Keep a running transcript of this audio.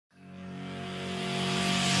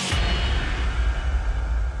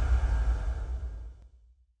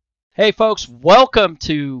Hey, folks, welcome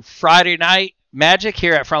to Friday Night Magic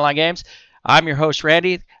here at Frontline Games. I'm your host,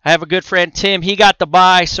 Randy. I have a good friend, Tim. He got the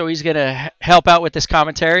bye, so he's going to help out with this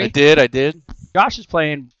commentary. I did. Josh is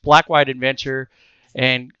playing Black White Adventure,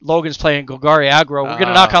 and Logan's playing Golgari Aggro. We're going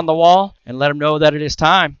to knock on the wall and let him know that it is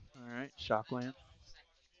time. All right, Shockland.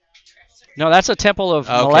 No, that's a Temple of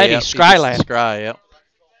Okay, Milady, yep, Skyland. Scry, yep.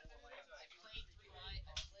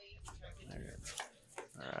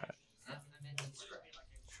 All right.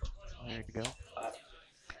 There you go.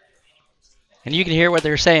 And you can hear what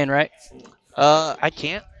they're saying, right? I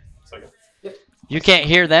can't. You can't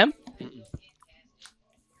hear them?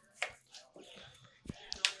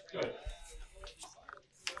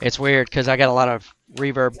 It's weird because I got a lot of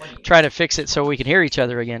reverb. Trying to fix it so we can hear each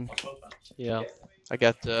other again. Yeah, I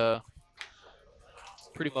got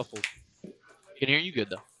pretty muffled. Can hear you good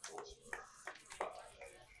though.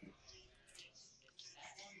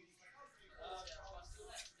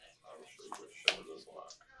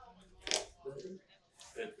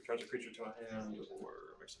 It returns a creature to a hand or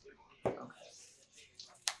makes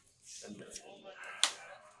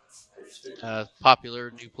it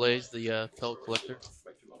Popular new plays, the Pelt Collector.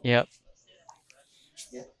 Yep.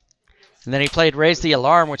 And then he played Raise the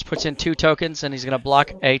Alarm, which puts in 2 tokens, and he's going to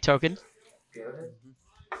block a token. I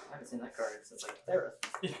haven't seen that card since like Thera.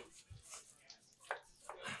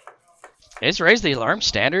 Is Raise the Alarm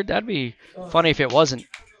standard? That'd be funny if it wasn't.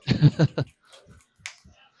 Guess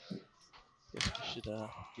we should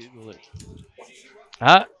Google it.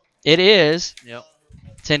 It is. Yep.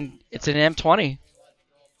 It's an M20.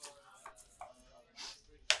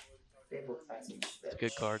 It's a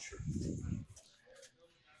good card.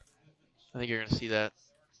 I think you're going to see that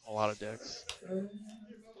in a lot of decks.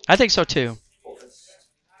 I think so too.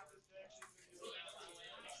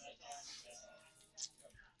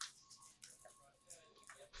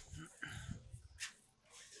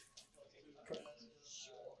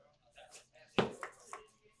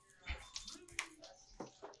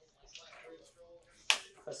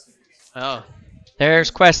 Oh,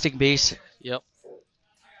 There's Questing Beast. yep.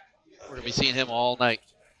 We're going to be seeing him all night.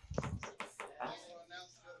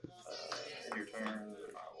 in your turn. I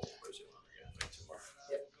will raise it again. Make 2 more.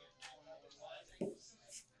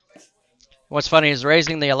 What's funny is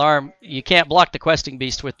Raising the Alarm, you can't block the Questing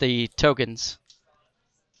Beast with the tokens.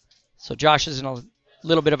 So Josh is in a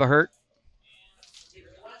little bit of a hurt.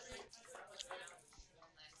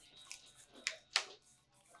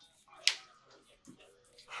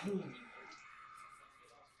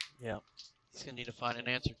 Yeah. He's going to need to find an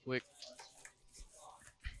answer quick.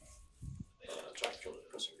 Giant killer,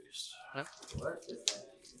 pressing beast. Huh? What is that?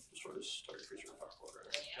 Destroy this target creature with power quarter.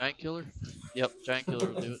 Giant Killer? Yep, Giant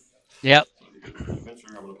Killer will do it. Yep. Adventure,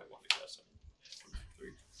 I'm gonna pick one to cast it. 3.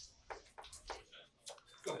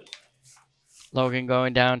 Go ahead. Logan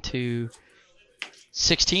going down to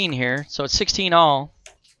 16 here. So it's 16 all.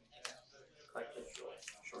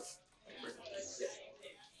 Sure.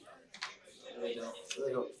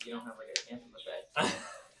 Really hope you don't have like an anthem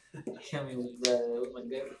effect. Kill me with my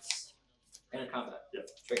goats. Enter combat. Yep.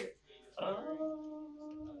 Trigger.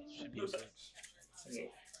 Should be No good. thanks. Okay.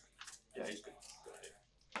 Yeah, he's good.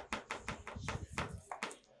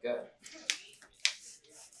 Good.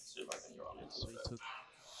 See if I can go on. So he took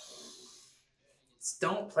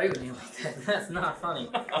Don't play with me like that. That's not funny.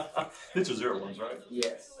 These are 0-1s, right?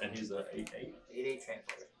 Yes. And he's a 8-8. 8-8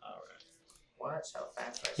 translator. Alright. Watch how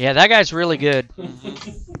fast I Yeah, that guy's really good.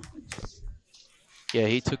 Yeah,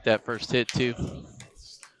 he took that first hit too.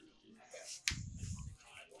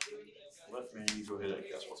 Let me go ahead and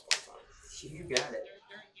guess what's my time. You got it.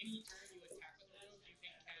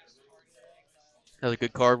 Another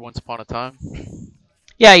good card, Once Upon a Time.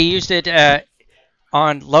 Yeah, he used it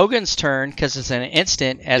on Logan's turn because it's an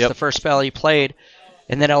instant as the first spell he played,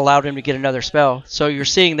 and then it allowed him to get another spell. So you're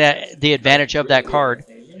seeing that the advantage of that card.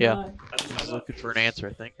 Yeah. I was looking for an answer,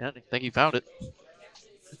 I think. I think he found it.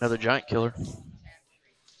 Another Giant Killer.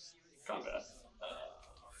 Combat.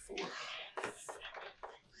 4.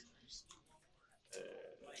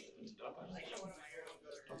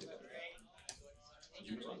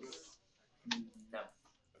 No.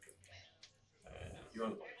 You're on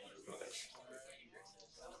the ball. Go ahead.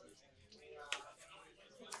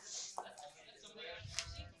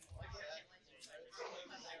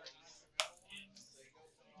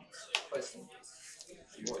 Question.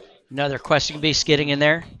 Another Questing Beast getting in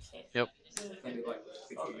there. Yep. Maybe like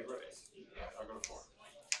Oh, you're right. I'll go to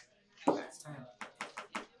 4. last time.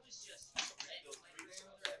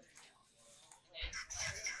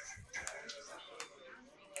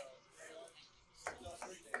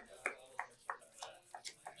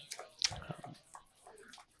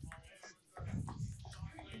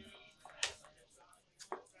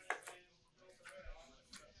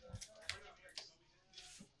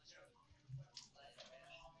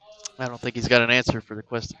 I don't think he's got an answer for the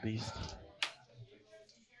Questing Beast.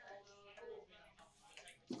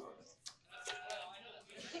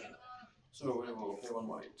 So we will pay 1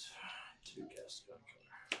 white to cast gun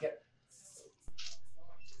killer. Yep.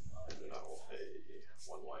 And then I will pay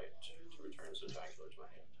 1 white to return the giant killer to my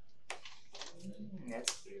hand.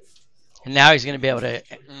 That's cute. And now he's going to be able to.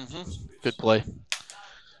 Good play.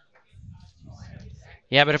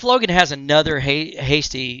 Yeah, but if Logan has another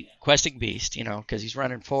hasty questing beast, you know, because he's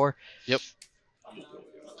running 4. Yep. I'm just going to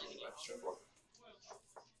do another extra 4.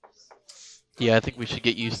 Yeah, I think we should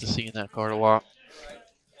get used to seeing that card a lot.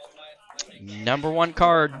 Number 1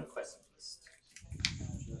 card.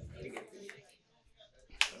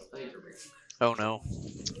 Oh no.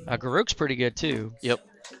 Garuk's pretty good too. Yep.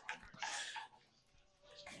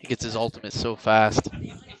 He gets his ultimate so fast. In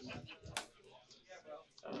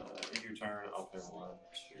your turn, I'll pay 1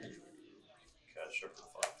 to cast Shepherd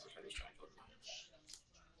 5 to return this giant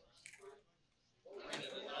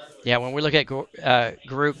killer. Yeah, when we look at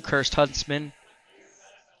Garuk Cursed Huntsman.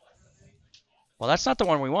 Well, that's not the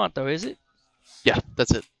one we want, though, is it? Yeah, that's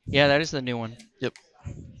it. Yeah, that is the new one. Yep.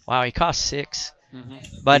 Wow, he costs 6. Mm-hmm.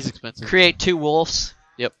 But He's expensive. create 2 wolves.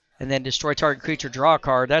 Yep. And then destroy target creature, draw a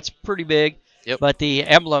card. That's pretty big. Yep. But the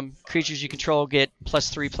emblem, creatures you control get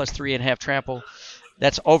 +3/+3 and have trample.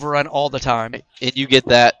 That's overrun all the time. And you get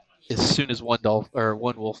that as soon as one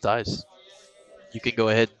wolf dies. You can go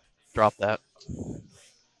ahead and drop that. That's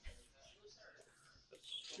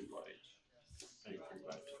 2 white. Maybe 3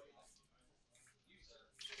 white.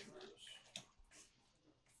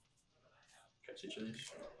 Catch each of these.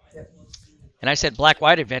 And I said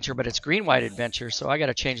black-white adventure, but it's green-white adventure, so I got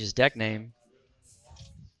to change his deck name.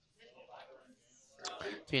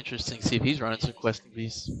 Be interesting to see if he's running some Questing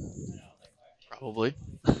Beasts. Probably.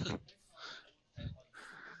 Go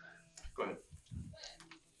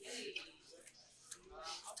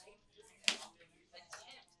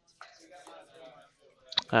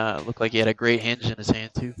ahead. Looked like he had a great hinge in his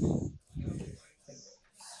hand too.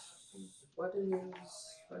 What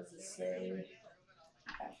does it say?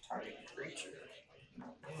 Target creature.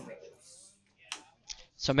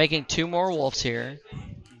 So making 2 more wolves here.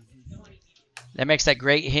 That makes that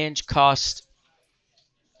great hinge cost,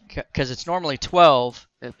 because it's normally 12.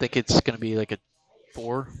 I think it's going to be like a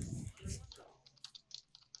 4.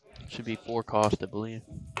 Should be 4 cost, I believe.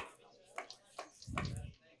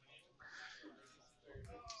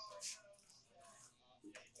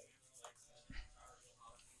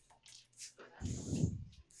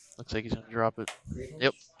 Looks like he's going to drop it.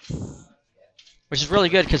 Yep. Which is really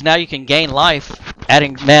good because now you can gain life,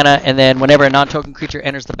 adding mana, and then whenever a non-token creature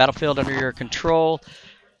enters the battlefield under your control,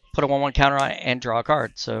 put a 1/1 counter on it and draw a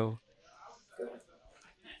card. So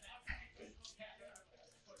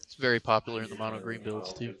It's very popular in the mono green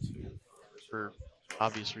builds too, for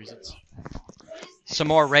obvious reasons. some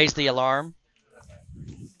more raise the alarm.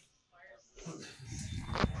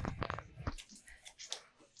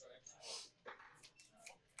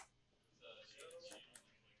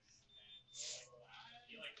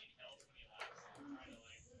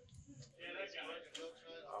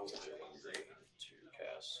 I will pay 1 green to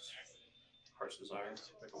cast Heart's Desire.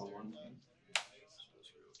 Make a 1/1. So this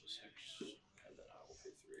will go to 6. And then I will pay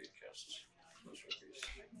 3 to cast Most Beast.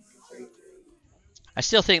 I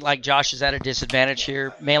still think like Josh is at a disadvantage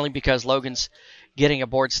here, mainly because Logan's getting a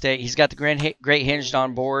board state. He's got the great hinged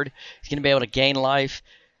on board. He's going to be able to gain life.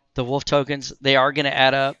 The wolf tokens, they are going to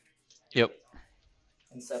add up. Yep.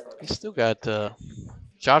 He's still got.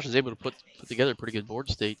 Josh is able to put together a pretty good board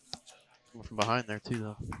state from behind there too,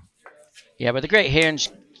 though. Yeah, but the great hinge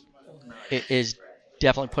is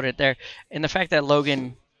definitely put it there, and the fact that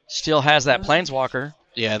Logan still has that planeswalker.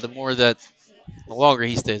 Yeah, the longer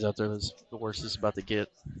he stays out there, the worse it's about to get.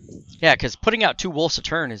 Yeah, because putting out 2 wolves a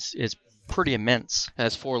turn is pretty immense.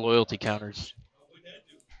 Has 4 loyalty counters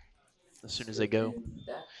as soon as they go.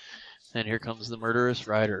 And here comes the Murderous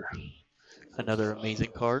Rider. Another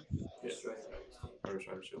amazing card. Yeah. Murderous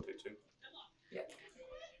Rider, she'll take 2. Yeah.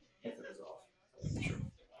 If it was off. Sure.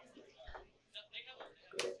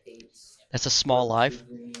 Go to 8. That's a small life.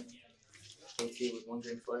 Pay 2 with 1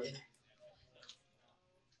 green flooding.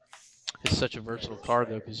 It's such a versatile card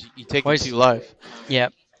though, because you take Well, him 2 life,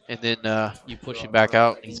 Yep. and then you push him back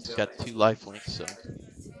out, and he's got 2 life links. So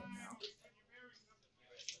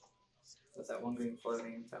With that 1 green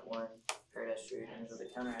floating, that 1 Paradise Druid enters with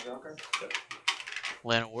a counter I draw card.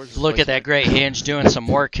 Land of Wars. Look at that great hinge doing some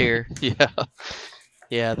work here. Yeah,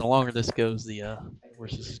 yeah. The longer this goes, the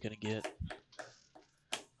worse this is gonna get.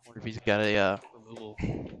 I wonder if he's got a removal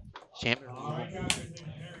champion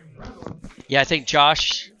removal. Yeah, I think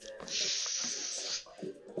Josh.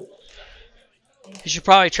 He should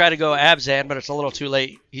probably try to go Abzan, but it's a little too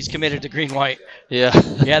late. He's committed to green white. Yeah.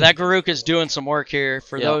 Yeah, that Garuk is doing some work here.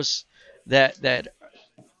 For Yep. those that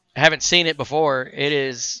haven't seen it before, it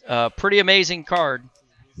is a pretty amazing card.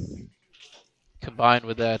 Combined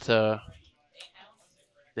with that, the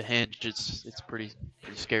hinge, it's pretty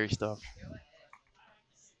scary stuff.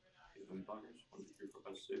 One, two, three, four,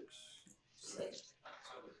 five, six. Six.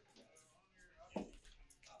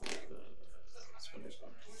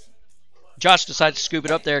 Josh decides to scoop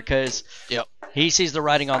it up there because Yep. he sees the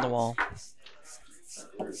writing on the wall.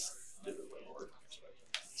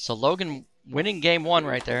 So Logan winning game 1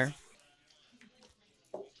 right there.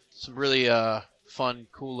 Some really fun,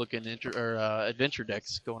 cool looking adventure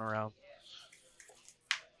decks going around.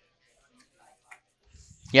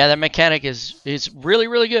 Yeah, that mechanic is really,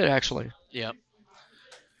 really good, actually. Yep.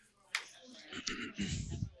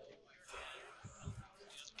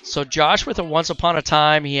 So Josh with a Once Upon a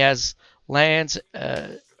Time, he has lands.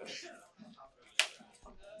 Yep.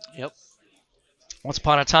 Once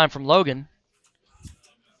Upon a Time from Logan.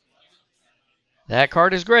 That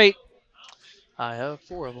card is great. I have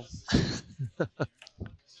 4 of them.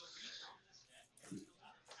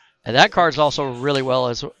 And that card's also really well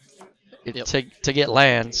as Yep. to get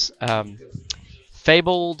lands.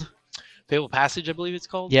 Fabled. Fabled Passage, I believe it's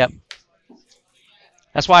called. Yep.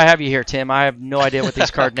 That's why I have you here, Tim. I have no idea what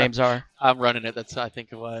these card names are. I'm running it. That's I think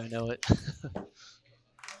why I know it.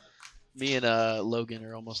 Me and Logan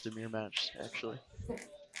are almost a mirror match, actually.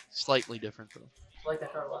 Slightly different though. I like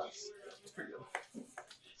that card a lot. It's pretty good.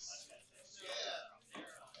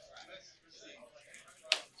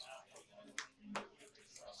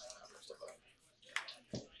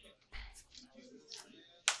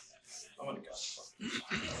 I'm gonna go.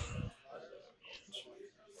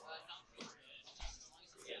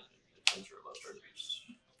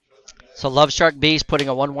 So Love Struck Beast putting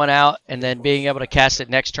a 1/1 out and then being able to cast it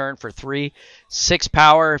next turn for 3. 6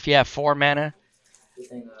 power if you have 4 mana. Good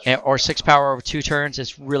thing, Or 6 power over 2 turns.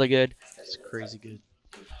 It's really good. It's crazy good.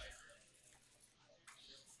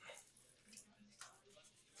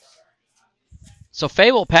 So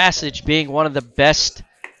Fable Passage being one of the best,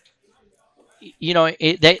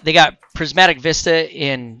 they got Prismatic Vista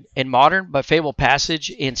in Modern, but Fable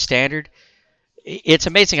Passage in Standard, it's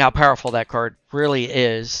amazing how powerful that card really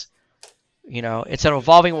is. It's an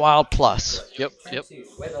Evolving Wild plus. Yep. turn Yep. 2,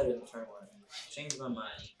 way better than turn 1. Changed my mind.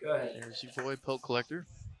 Go ahead. There's your boy Poke Collector.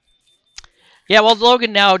 Yeah, well,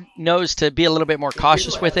 Logan now knows to be a little bit more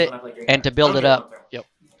cautious with it and to build it up. Yep.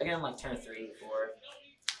 Again, like turn 3, 4.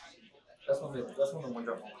 That's when the one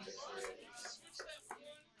drop one.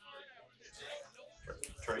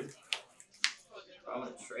 Trade. I'm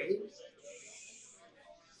gonna trade.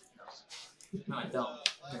 No, I don't.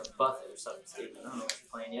 I'm gonna buff it or something stupid. I don't know what you're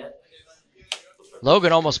playing yet.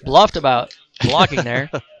 Logan almost bluffed about blocking there.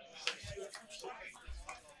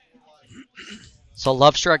 So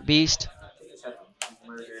Love Struck Beast. You just have to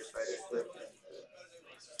murder Spider Flip.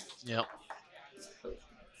 Yep.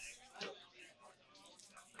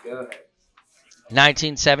 Go ahead.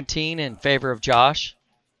 1917 in favor of Josh.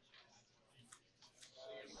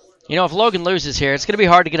 If Logan loses here, it's going to be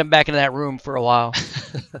hard to get him back into that room for a while.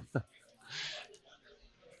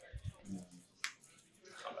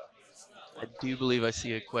 I do believe I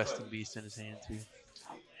see a Questing Beast in his hand too.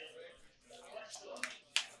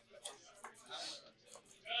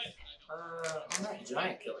 On that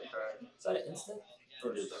giant killer card, is that an instant?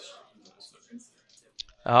 Or is it instant?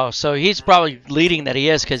 Oh, so he's probably leading that he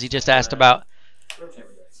is because he just asked about. Road Chamber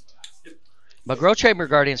deck. But Growth Chamber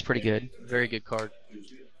Guardian's pretty good. Very good card.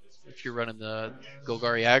 If you're running the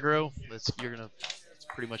Golgari Aggro, it's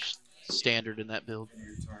pretty much standard in that build.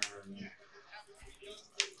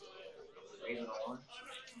 Raise an alarm.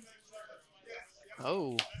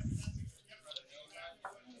 Oh,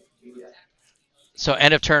 Yeah. So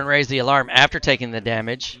end of turn, raise the alarm after taking the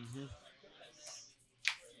damage.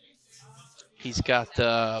 he's got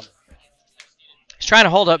He's trying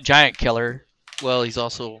to hold up Giant Killer. well, he's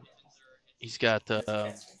got Raise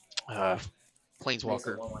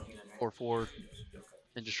Planeswalker a 1/1 unit, right? 4/4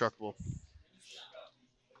 indestructible.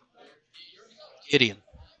 Gideon.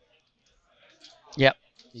 Yep.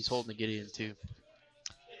 He's holding the Gideon too.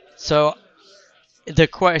 So the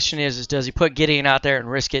question is does he put Gideon out there and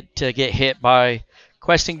risk it to get hit by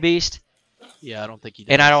Questing Beast? Yeah, I don't think he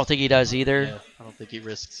does. And I don't think he does either. Yeah, I don't think he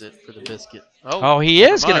risks it for the biscuit. Oh, he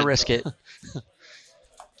never is going to mind. risk it.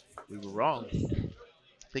 We were wrong.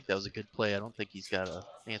 I think that was a good play. I don't think he's got an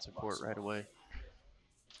answer for it right away.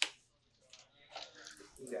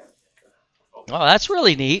 Yeah. Oh, that's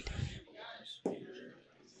really neat.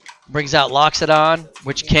 Brings out Loxodon,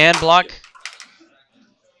 which can block.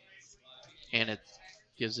 And it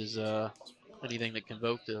gives his anything that can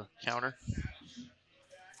invoke the counter.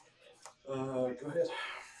 Go ahead.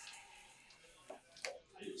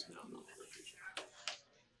 He is now not a creature.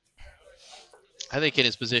 I think in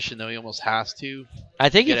his position though, he almost has to. I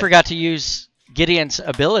think he Get it. forgot to use Gideon's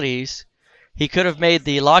abilities. He could have made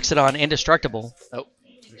the Loxodon indestructible. Oh,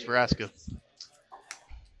 it's Vraska.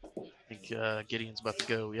 I think Gideon's about to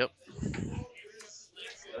go. Yep.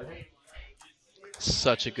 Go ahead.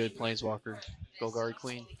 Such a good planeswalker, Golgari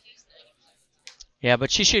Queen. Yeah,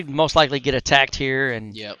 but she should most likely get attacked here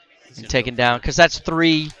and, Yep. and taken down because that's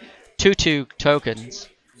 3 2/2 tokens.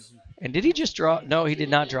 And did he just draw? No, he did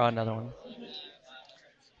not draw another one. I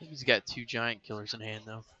think he's got 2 giant killers in hand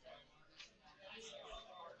though.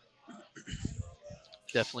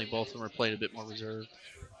 Definitely both of them are played a bit more reserved.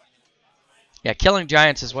 Yeah, killing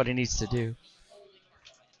giants is what he needs to do.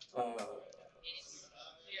 Uh,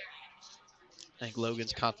 I think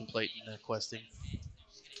Logan's contemplating questing.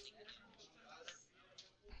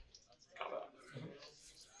 combat.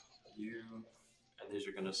 You and these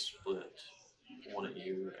are gonna split one at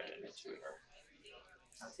you and 2 at her.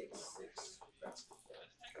 I'll take 6. That's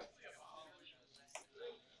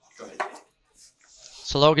Go ahead.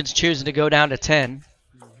 So Logan's choosing to go down to 10.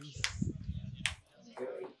 go.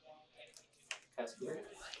 Cast clear.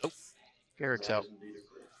 Garrick's That out. is indeed a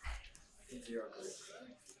clear. 0 clear.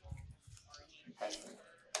 Pass me.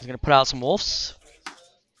 He's going to put out some wolves.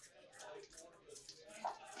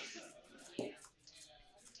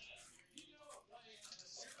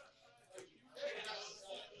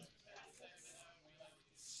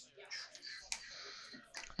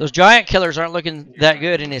 Those giant killers aren't looking that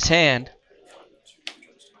good in his hand.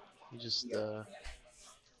 He just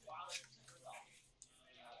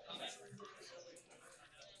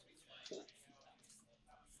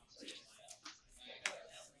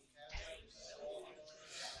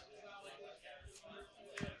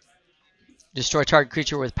Destroy target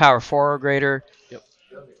creature with power 4 or greater. Yep.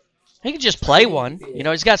 He can just play one. You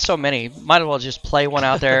know, he's got so many. Might as well just play one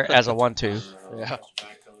out there as a 1/2. Yeah.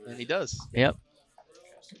 And he does. Yep.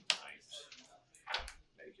 Cast Ignite.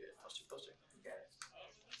 Make it +2/+2.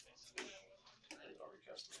 He's already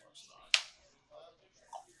cast the Loxodon.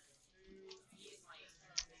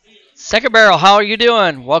 Second Barrel, how are you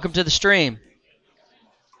doing? Welcome to the stream.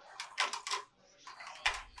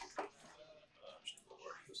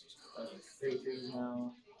 This is 3 3s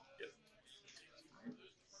now.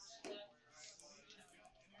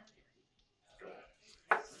 go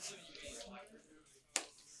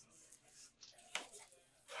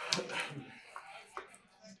ahead.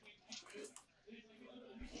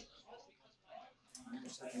 I'm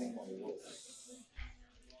just having more wolves.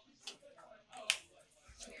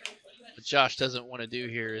 What Josh doesn't want to do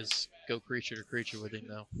here is go creature to creature with him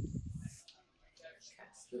though.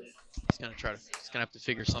 Cast this. He's gonna have to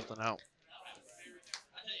figure something out.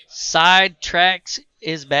 Sidetracks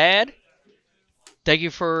is bad. Thank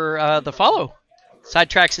you for the follow.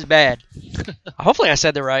 Sidetracks is bad. Hopefully I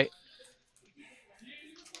said that right.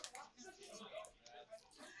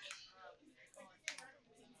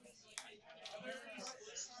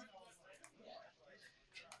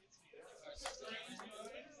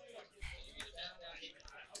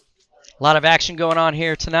 A lot of action going on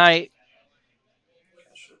here tonight.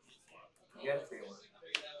 You got a free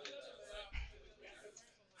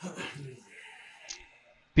one.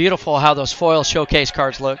 Beautiful how those foil showcase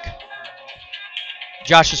cards look.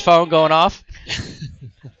 Josh's phone going off.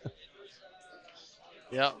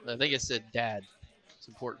 Yeah, I think it said dad. It's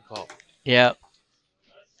an important call. Yeah,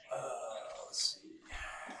 Let's see.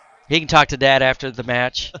 he can talk to Dad after the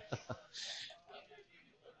match.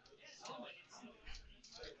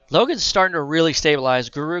 Logan's starting to really stabilize.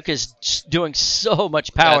 Garuk is just doing so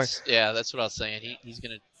much power. That's what I was saying. He's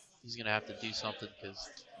gonna have to do something because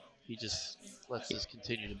he just lets this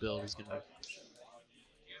continue to build. He's gonna.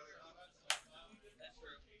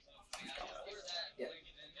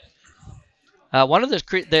 One of those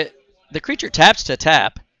the creature taps to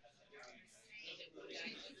tap.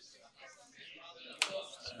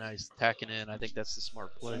 It's nice attacking in. I think that's the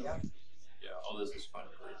smart play. Yeah, all this is fine.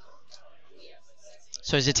 Great.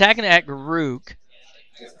 So he's attacking at Garuk.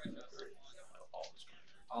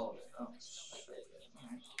 All All of it. Oh, shit.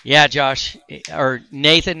 Alright. Yeah, Josh or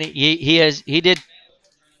Nathan. He did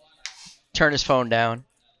turn his phone down.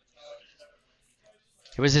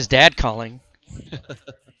 It was his dad calling.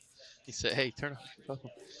 He said, "Hey, turn off your phone."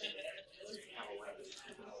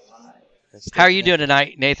 That's How are you definitely- doing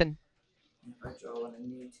tonight, Nathan? I draw when I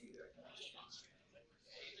need to right now.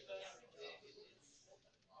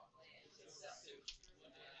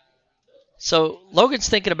 So Logan's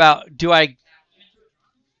thinking about, do I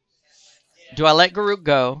Do I let Garuk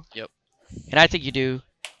go? Yep. And I think you do.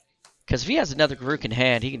 Because if he has another Garuk in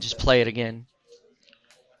hand, he can just play it again.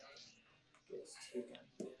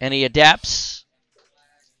 And he adapts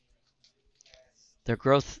the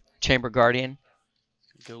Growth Chamber Guardian.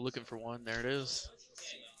 Go looking for one. There it is.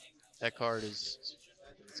 That card is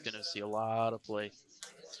it's going to see a lot of play.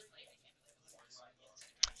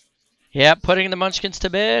 Yeah, putting the Munchkins to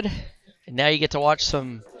bed. And now you get to watch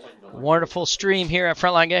some wonderful stream here at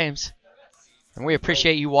Frontline Games. And we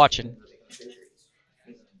appreciate you watching.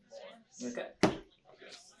 Okay. That's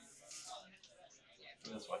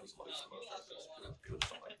why he's like so much. People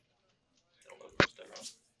just don't like. They don't let him stay around.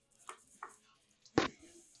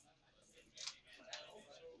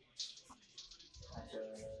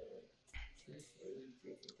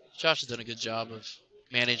 Josh has done a good job of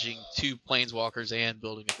managing 2 planeswalkers and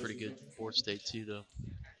building a pretty good board state too, though.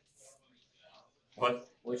 What?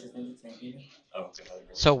 Which is Ninja's name? Oh, okay. I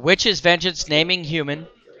agree. So Witch's Vengeance naming human.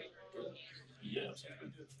 Yeah, sounds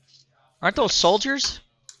good. Aren't those soldiers?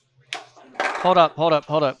 Hold up, hold up,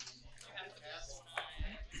 hold up.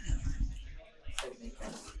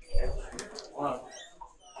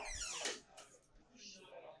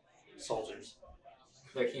 Soldiers.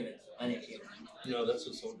 They're humans. I need humans. No, that's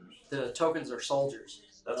the soldiers. The tokens are soldiers,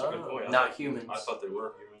 That's a good point. not humans. I thought they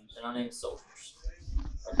were humans. They're not named soldiers.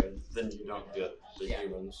 Okay, then you don't get the Yeah.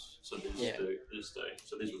 humans. So these Yeah. these stay.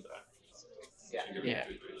 So these would die. Yeah. So you're Yeah.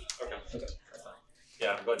 getting 2 threes. Okay. Okay, that's fine.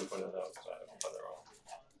 Yeah, I'm glad you pointed that out. Because I thought they were wrong.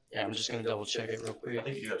 Yeah, I'm just going to double check it real I quick.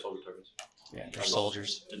 think you do have soldier tokens. Yeah, I they're just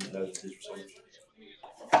soldiers. Didn't know that these were soldiers.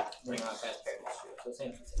 They're not past parents. So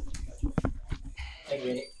same. Thank you,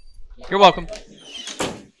 Randy. You're welcome.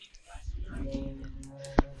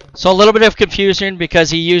 So a little bit of confusion because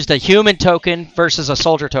he used a human token versus a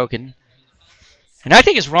soldier token. And I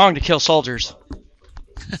think it's wrong to kill soldiers.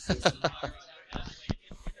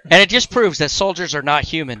 And it just proves that soldiers are not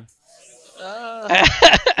human.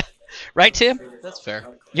 Right, Tim? That's fair.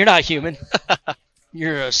 You're not human.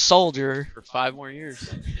 You're a soldier. For 5 more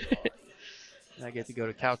years. And I get to go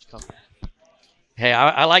to Couch Company. Hey,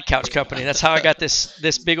 I like Couch Company. That's how I got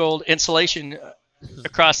this big old insulation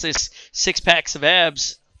across this 6 packs of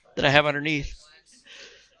abs that I have underneath.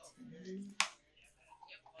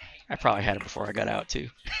 I probably had it before I got out too.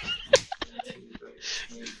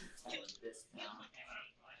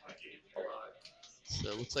 So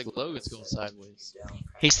it looks like Logan's going sideways.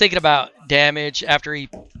 He's thinking about damage after he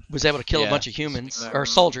was able to kill a Yeah. bunch of humans or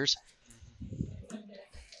soldiers.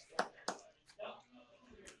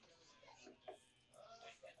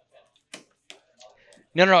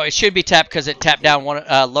 No. It should be tapped because it tapped down one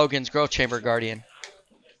Logan's Growth Chamber Guardian.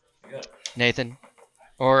 Nathan,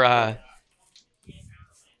 or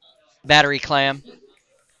Battery Clam.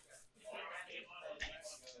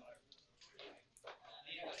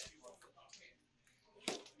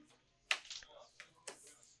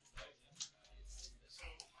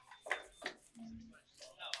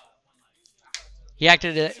 He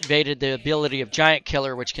activated the ability of Giant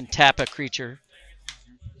Killer, which can tap a creature.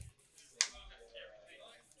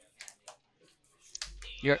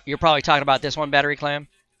 You're probably talking about this one, Battery Clam.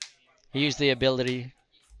 He used the ability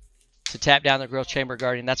to tap down the Growth Chamber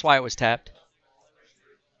Guardian. That's why it was tapped.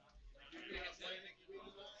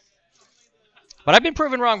 But I've been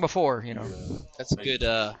proven wrong before, you know. That's a good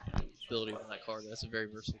ability on that card. That's a very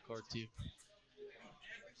versatile card too.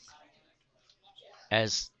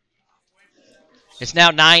 As it's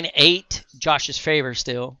now 9-8, Josh's favor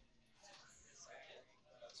still.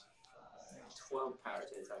 12 power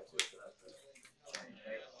to attack with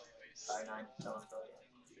that. 9, no,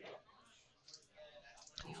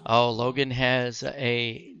 Oh, Logan has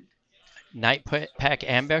a Night Pack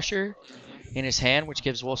Ambusher in his hand, which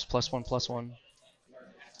gives Wolves +1/+1.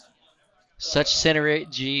 Such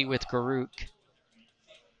synergy with Garuk.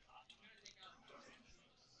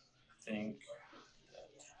 I think.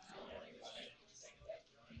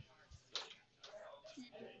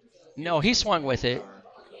 No, he swung with it.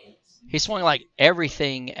 He swung like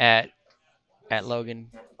everything at Logan.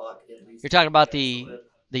 you have to block it at least. You're talking about the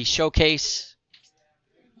showcase,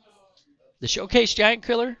 Giant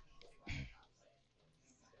Killer.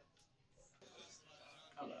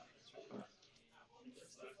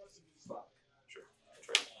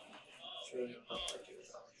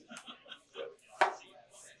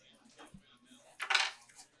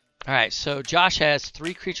 All right, so Josh has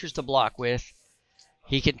 3 creatures to block with.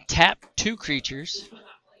 He can tap 2 creatures.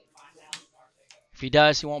 If he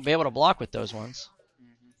does, he won't be able to block with those ones.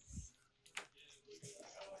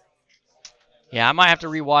 Yeah, I might have to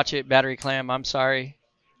rewatch it, Battery Clam. I'm sorry.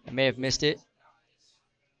 I may have missed it.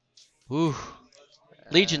 Ooh.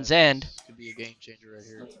 Legion's End. This could be a game changer right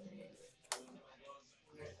here.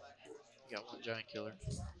 You got one giant killer.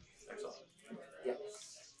 Exile. Yeah.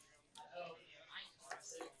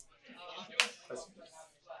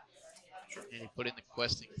 And he put in the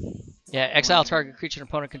questing. Yeah, exile target creature an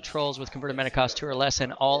opponent controls with converted mana cost 2 or less,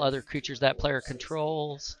 and all other creatures that player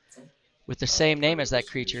controls with the same name as that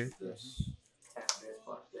creature. Yeah,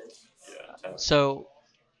 tap. So,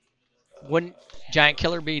 wouldn't Giant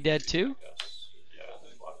Killer be dead too? Yes. Yeah, and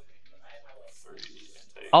then block 3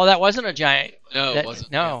 and take. Oh, that wasn't a giant. No, that, it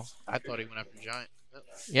wasn't. No. Yeah. I thought he went after giant. Nope.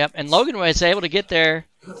 Yep, and Logan was able to get there.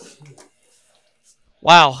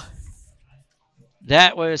 Wow.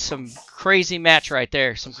 That was some crazy match right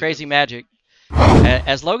there. Some crazy magic.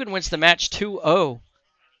 As Logan wins the match 2-0.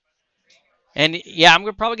 And yeah, I'm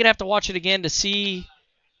probably going to have to watch it again to see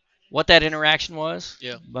what that interaction was.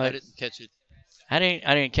 Yeah, but I didn't catch it. I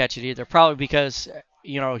didn't catch it either. Probably because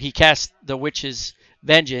he cast the Witch's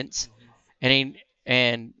Vengeance,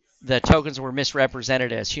 and the tokens were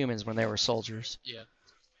misrepresented as humans when they were soldiers. Yeah.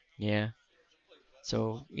 Yeah.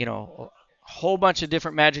 So a whole bunch of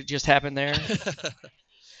different magic just happened there.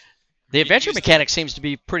 The adventure mechanic seems to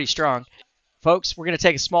be pretty strong. Folks, we're going to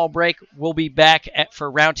take a small break. We'll be back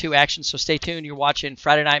for round 2 action, so stay tuned. You're watching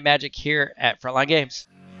Friday Night Magic here at Frontline Games.